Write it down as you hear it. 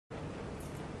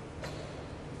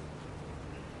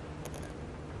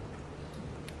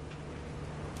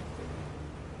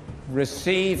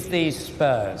Receive these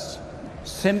spurs,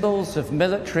 symbols of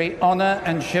military honor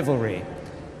and chivalry,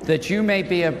 that you may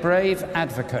be a brave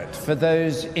advocate for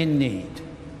those in need.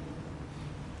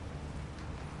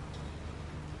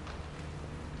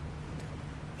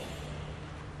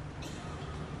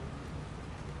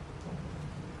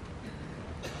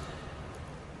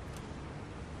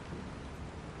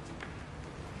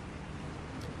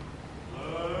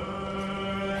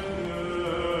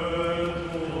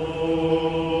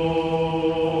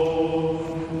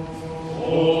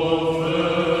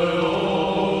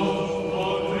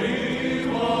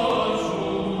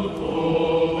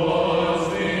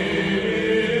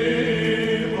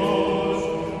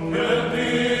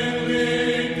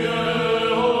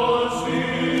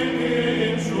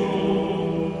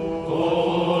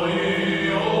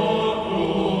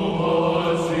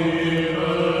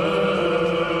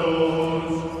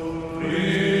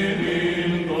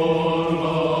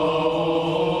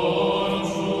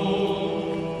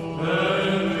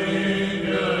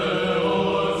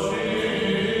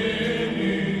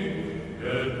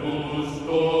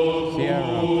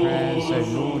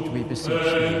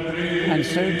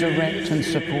 And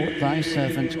support thy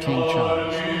servant King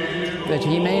Charles, that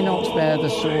he may not bear the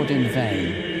sword in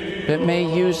vain, but may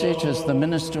use it as the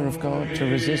minister of God to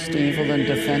resist evil and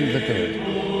defend the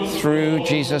good, through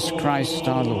Jesus Christ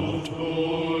our Lord.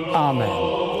 Amen.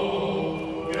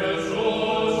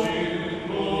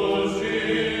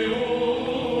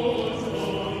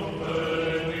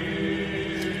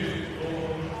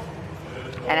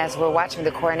 And as we're watching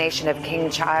the coronation of King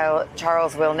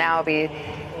Charles, we'll now be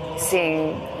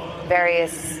seeing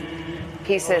various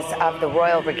pieces of the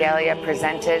royal regalia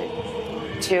presented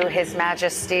to His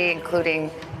Majesty,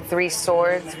 including 3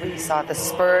 swords. We saw the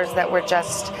spurs that were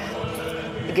just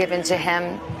given to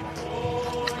him.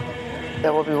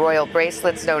 There will be royal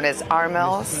bracelets known as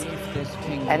armils.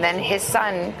 And then his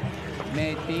son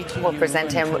will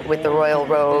present him with the royal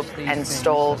robe and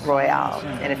Stole Royale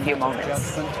in a few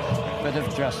moments. But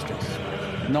of justice,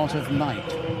 not of might,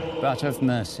 but of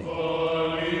mercy.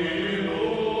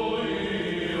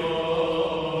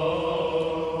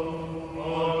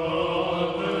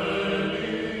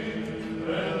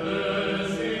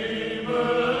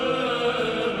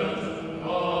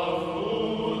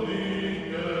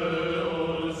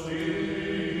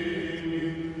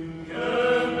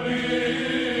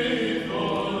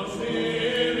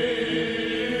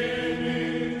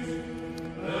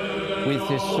 With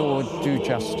this sword, do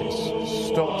justice,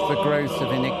 stop the growth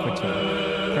of iniquity,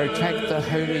 protect the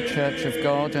holy Church of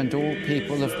God and all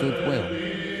people of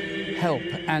goodwill, help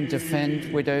and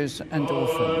defend widows and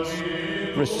orphans,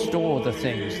 restore the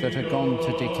things that are gone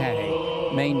to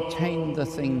decay, maintain the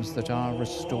things that are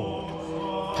restored,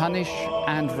 punish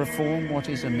and reform what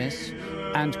is amiss,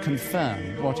 and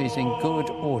confirm what is in good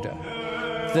order,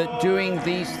 that doing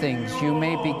these things you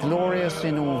may be glorious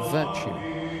in all virtue,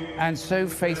 and so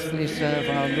faithfully serve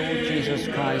our Lord Jesus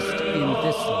Christ in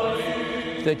this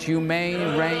life, that you may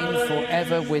reign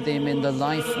forever with him in the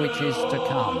life which is to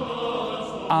come.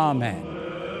 Amen.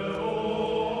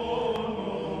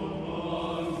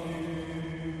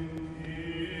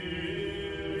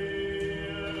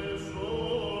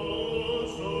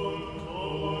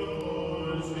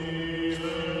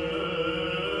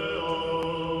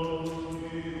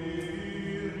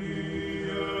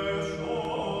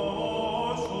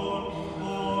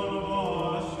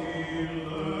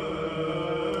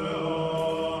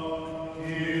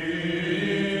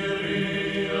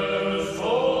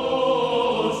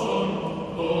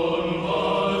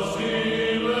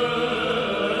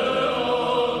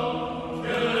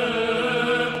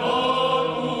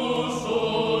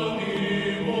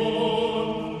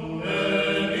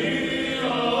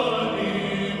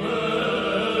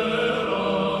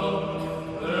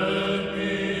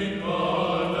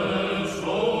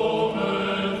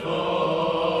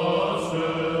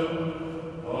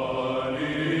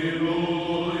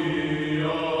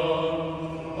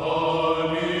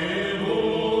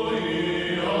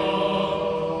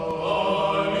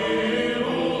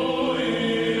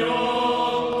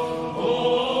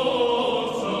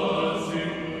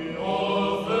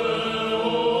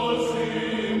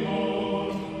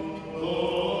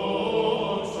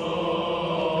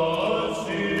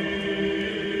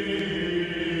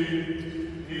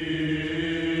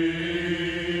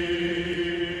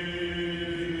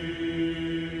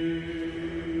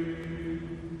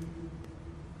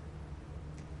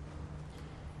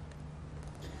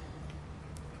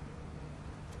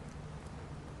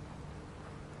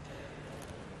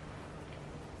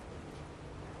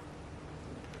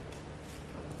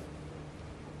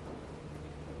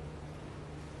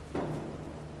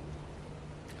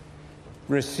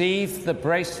 Receive the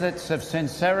bracelets of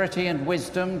sincerity and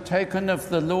wisdom, token of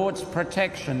the Lord's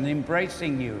protection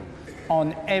embracing you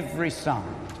on every side.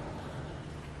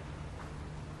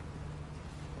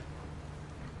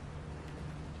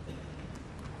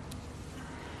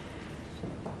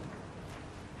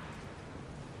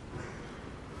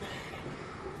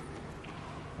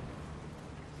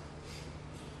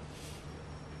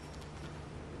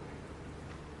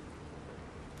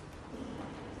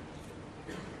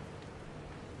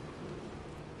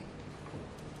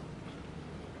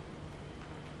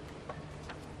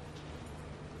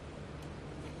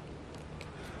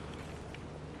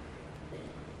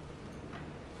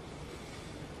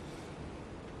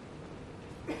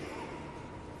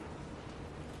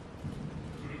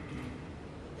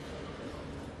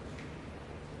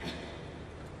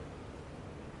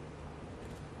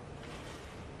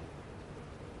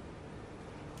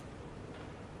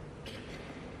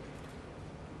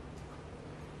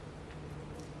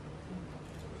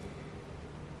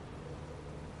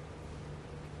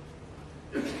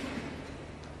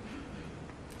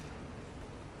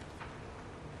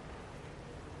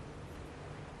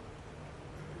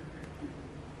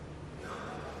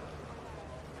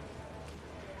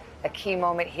 A key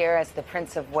moment here as the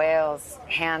Prince of Wales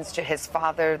hands to his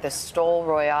father the Stole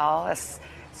Royale, a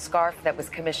scarf that was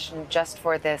commissioned just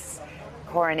for this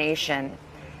coronation,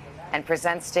 and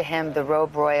presents to him the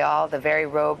robe royale, the very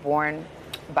robe worn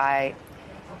by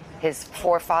his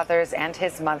forefathers and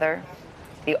his mother,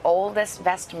 the oldest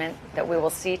vestment that we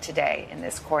will see today in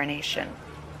this coronation.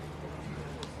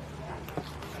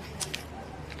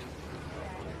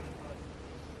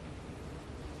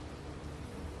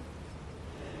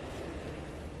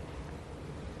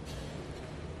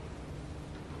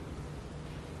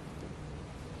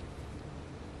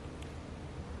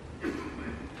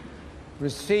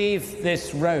 Receive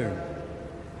this robe.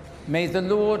 May the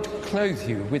Lord clothe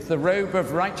you with the robe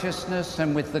of righteousness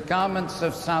and with the garments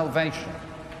of salvation.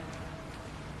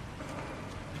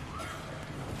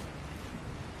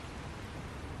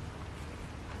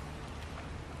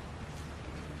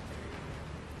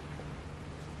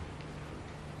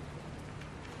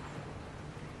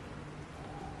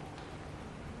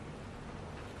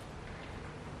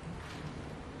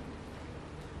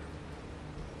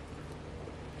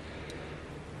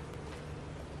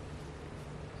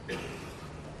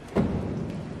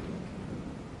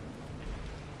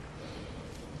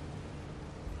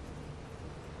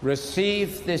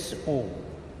 Receive this all,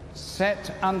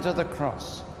 set under the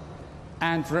cross,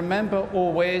 and remember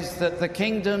always that the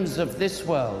kingdoms of this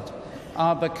world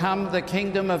are become the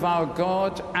kingdom of our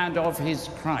God and of his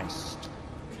Christ.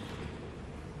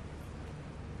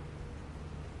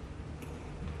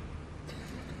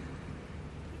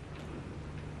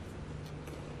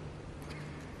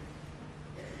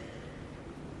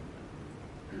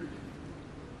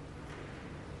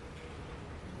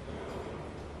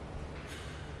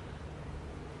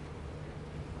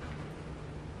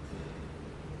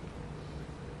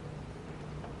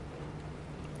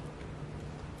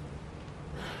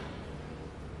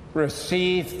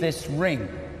 Receive this ring,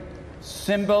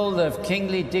 symbol of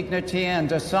kingly dignity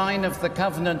and a sign of the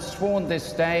covenant sworn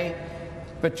this day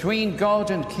between God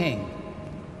and King,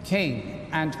 King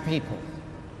and people.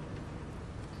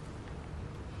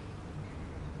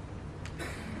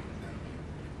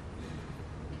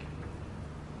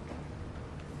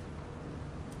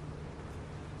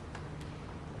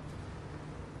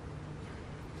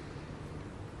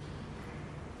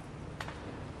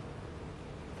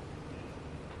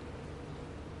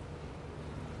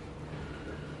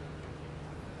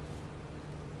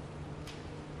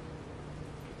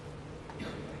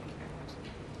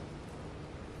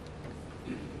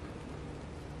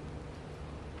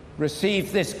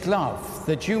 Receive this glove,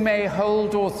 that you may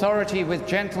hold authority with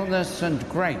gentleness and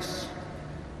grace,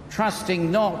 trusting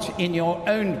not in your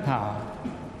own power,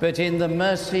 but in the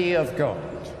mercy of God.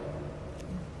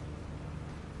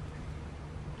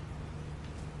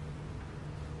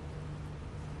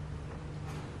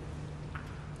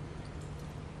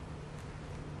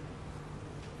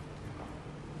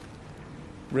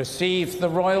 Receive the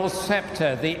royal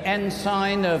scepter, the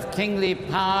ensign of kingly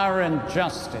power and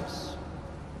justice.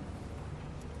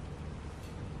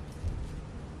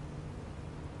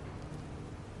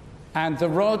 And the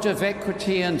rod of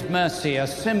equity and mercy, a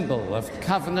symbol of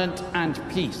covenant and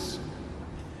peace.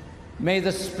 May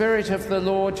the Spirit of the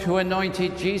Lord, who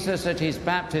anointed Jesus at his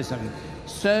baptism,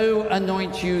 so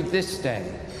anoint you this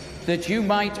day, that you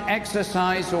might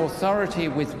exercise authority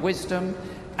with wisdom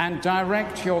and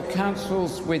direct your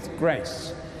counsels with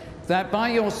grace, that by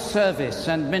your service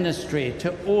and ministry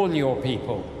to all your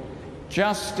people,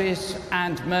 justice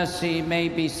and mercy may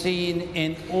be seen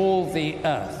in all the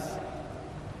earth.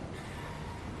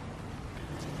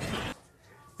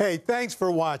 Hey, thanks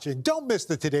for watching. Don't miss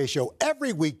the Today Show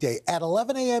every weekday at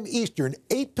 11 a.m. Eastern,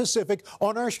 8 Pacific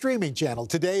on our streaming channel,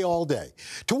 Today All Day.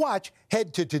 To watch,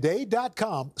 head to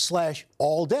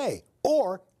today.com/allday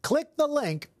or click the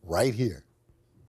link right here.